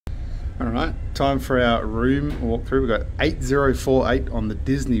Alright, time for our room walkthrough. We've got 8048 on the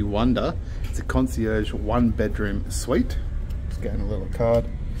Disney Wonder. It's a concierge 1-bedroom suite. Just getting a little card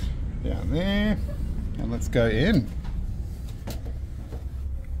down there. And let's go in.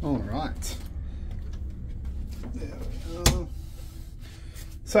 Alright. There we are.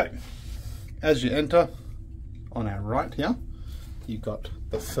 So, as you enter, on our right here, you've got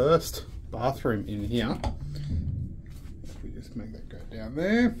the first bathroom in here. If we just make that go down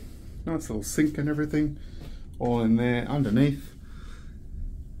there. Nice little sink and everything, all in there. Underneath,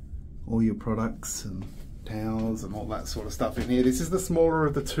 all your products and towels and all that sort of stuff in here. This is the smaller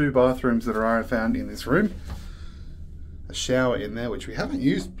of the 2 bathrooms that are found in this room. A shower in there, which we haven't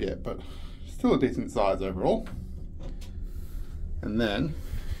used yet, but still a decent size overall. And then,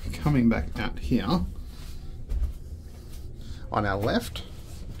 coming back out here, on our left,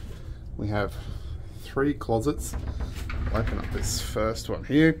 we have 3 closets. I'll open up this first one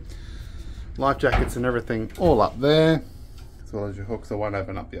here. Life jackets and everything all up there, as well as your hooks. I won't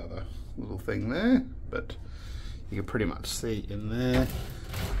open up the other little thing there, but you can pretty much see in there.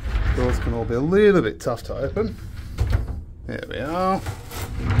 Doors can all be a little bit tough to open. There we are.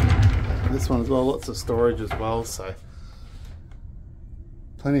 This one as well, lots of storage as well, so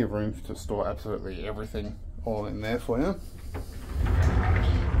plenty of room to store absolutely everything all in there for you.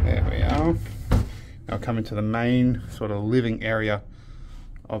 There we are. Now coming to the main sort of living area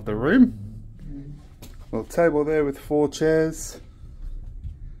of the room. Little table there with 4 chairs,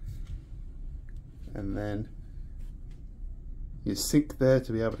 and then your sink there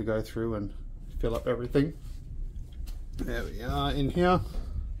to be able to go through and fill up everything. There we are in here.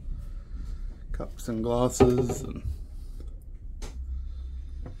 Cups and glasses and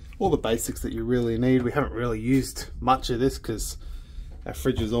all the basics that you really need. We haven't really used much of this because our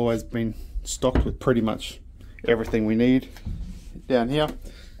fridge has always been stocked with pretty much everything we need. Down here,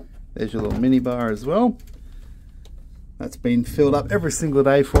 there's your little mini bar as well. That's been filled up every single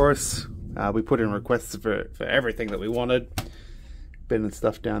day for us. We put in requests for everything that we wanted. Bin and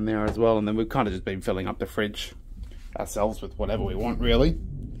stuff down there as well, and then we've kind of just been filling up the fridge ourselves with whatever we want really.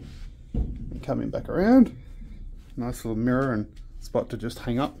 And coming back around, nice little mirror and spot to just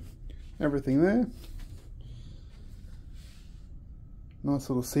hang up everything there. Nice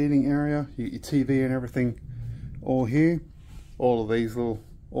little seating area, your TV and everything all here. All of these little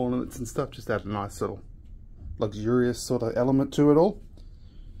ornaments and stuff just add a nice little luxurious sort of element to it all.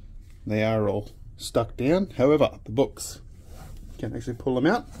 They are all stuck down. However, the books, you can actually pull them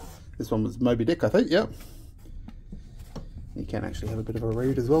out. This one was Moby Dick, I think, yep. You can actually have a bit of a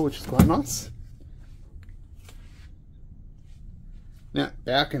read as well, which is quite nice. Now,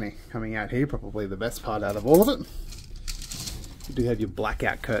 balcony coming out here, probably the best part out of all of it. You do have your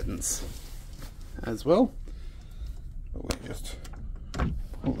blackout curtains as well. But we just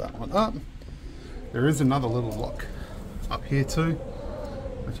pull that one up. There is another little lock up here too,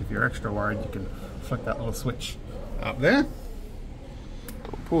 which if you're extra worried, you can flick that little switch up there.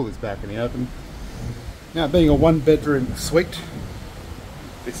 We'll pull this balcony open. Now, being a 1-bedroom suite,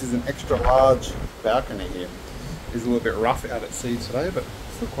 this is an extra large balcony here. It's a little bit rough out at sea today, but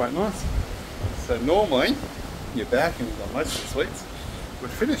still quite nice. So normally, your balconies on most of the suites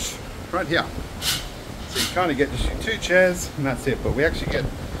would finish right here. So you kind of get just your 2 chairs and that's it, but we actually get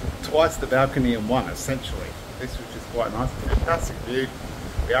twice the balcony in one essentially. This which is quite nice, fantastic view.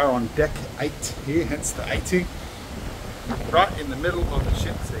 We are on deck 8 here, hence the 80. Right in the middle of the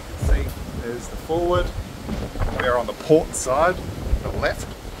ship, so you can see there's the forward. We are on the port side, the left.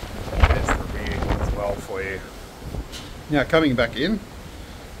 There's the rear as well for you. Now coming back in,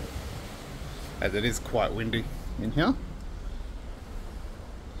 as it is quite windy in here.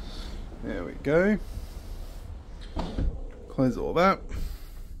 There we go. Close all that.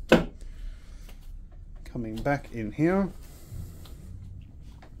 Coming back in here,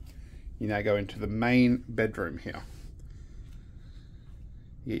 you now go into the main bedroom here.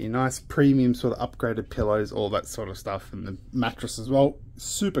 You get your nice premium sort of upgraded pillows, all that sort of stuff, and the mattress as well.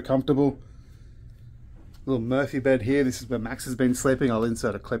 Super comfortable. Little Murphy bed here. This is where Max has been sleeping. I'll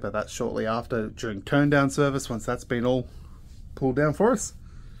insert a clip of that shortly after during turn down service once that's been all pulled down for us.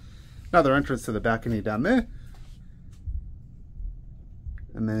 Another entrance to the balcony down there.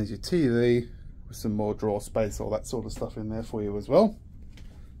 And there's your TV with some more drawer space, all that sort of stuff in there for you as well.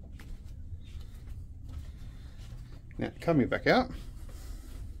 Now coming back out,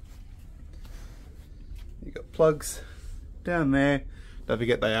 you got plugs down there. Don't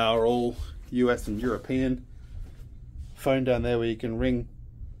forget they are all US and European. Phone down there where you can ring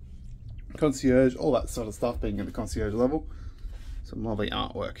concierge, all that sort of stuff, being at the concierge level. Some lovely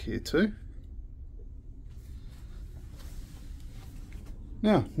artwork here too.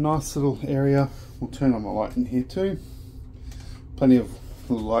 Now, nice little area. We'll turn on my light in here too. Plenty of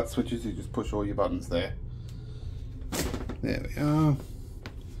little light switches, you just push all your buttons there. There we are.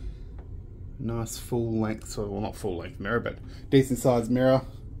 Nice full length, so well, not full length mirror, but decent sized mirror.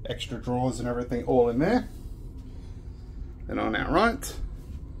 Extra drawers and everything all in there. And on our right,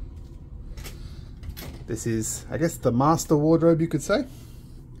 this is, I guess, the master wardrobe, you could say.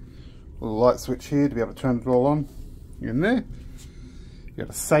 Little light switch here to be able to turn it all on. In there. You've got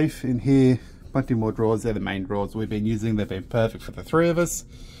a safe in here. Plenty more drawers. They're the main drawers we've been using. They've been perfect for the three of us.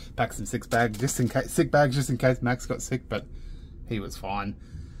 Pack some sick bags just in case Max got sick, but he was fine.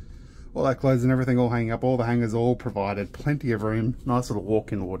 All that clothes and everything all hanging up. All the hangers all provided. Plenty of room. Nice little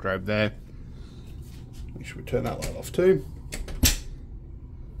walk-in wardrobe there. Make sure we turn that light off too.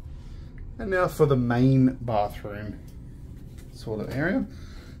 And now for the main bathroom sort of area.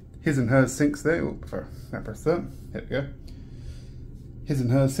 His and her sinks there. Oh, before I press that. There we go. His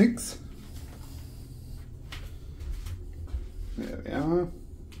and her sinks. There we are.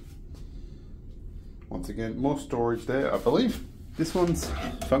 Once again, more storage there, I believe. This one's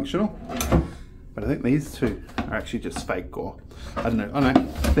functional, but I think these two are actually just fake, or I don't know. Oh no,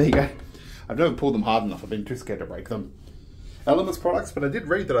 there you go. I've never pulled them hard enough. I've been too scared to break them. Elements products, but I did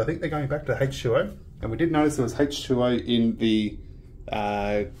read that I think they're going back to H2O, and we did notice there was H2O in the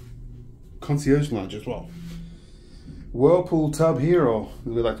Concierge lounge as well. Whirlpool tub here, or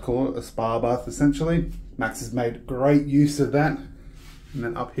as we like to call it, a spa bath essentially. Max has made great use of that. And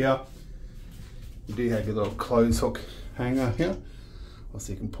then up here, you do have your little clothes hook hanger here.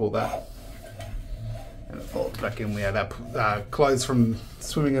 Also you can pull that and it folds back in. We have our clothes from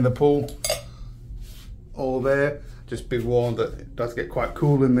swimming in the pool all there. Just be warned that it does get quite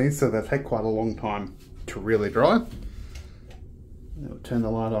cool in these, so they take quite a long time to really dry. We'll turn the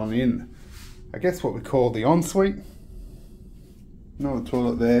light on in, I guess what we call the ensuite. Another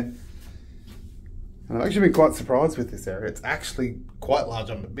toilet there. And I've actually been quite surprised with this area. It's actually quite large.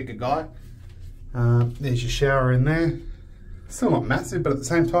 I'm a bigger guy. There's your shower in there. Still not massive, but at the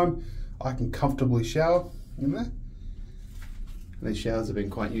same time, I can comfortably shower in there. And these showers have been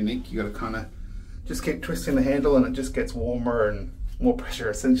quite unique. You got to kind of just keep twisting the handle and it just gets warmer and more pressure.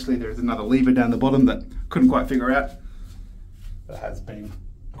 Essentially, there's another lever down the bottom that couldn't quite figure out. That has been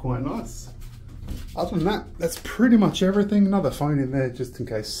quite nice. Other than that, that's pretty much everything. Another phone in there just in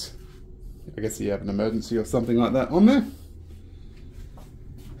case, I guess you have an emergency or something like that on there.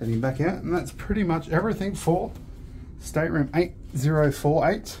 Heading back out, and that's pretty much everything for stateroom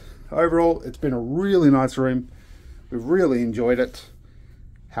 8048. Overall, it's been a really nice room. We've really enjoyed it.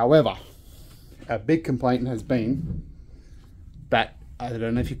 However, our big complaint has been that, I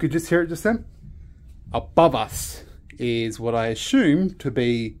don't know if you could just hear it just then, above us is what I assume to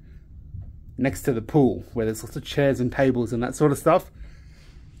be next to the pool, where there's lots of chairs and tables and that sort of stuff.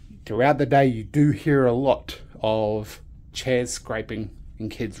 Throughout the day, you do hear a lot of chairs scraping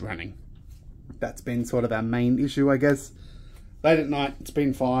and kids running. That's been sort of our main issue, I guess. Late at night, it's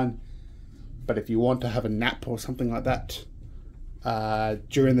been fine. But if you want to have a nap or something like that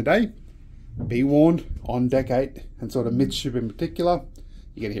during the day, be warned, on deck 8 and sort of midship in particular,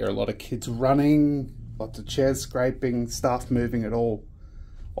 you're going to hear a lot of kids running, lots of chairs scraping, staff moving at all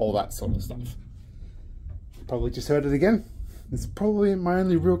that sort of stuff. Probably just heard it again. It's probably my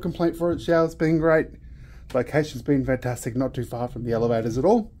only real complaint for it. Shower's been great. Location's been fantastic, not too far from the elevators at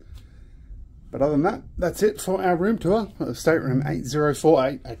all. But other than that, that's it for our room tour of stateroom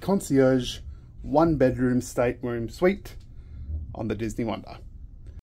 8048, a concierge 1-bedroom stateroom suite on the Disney Wonder.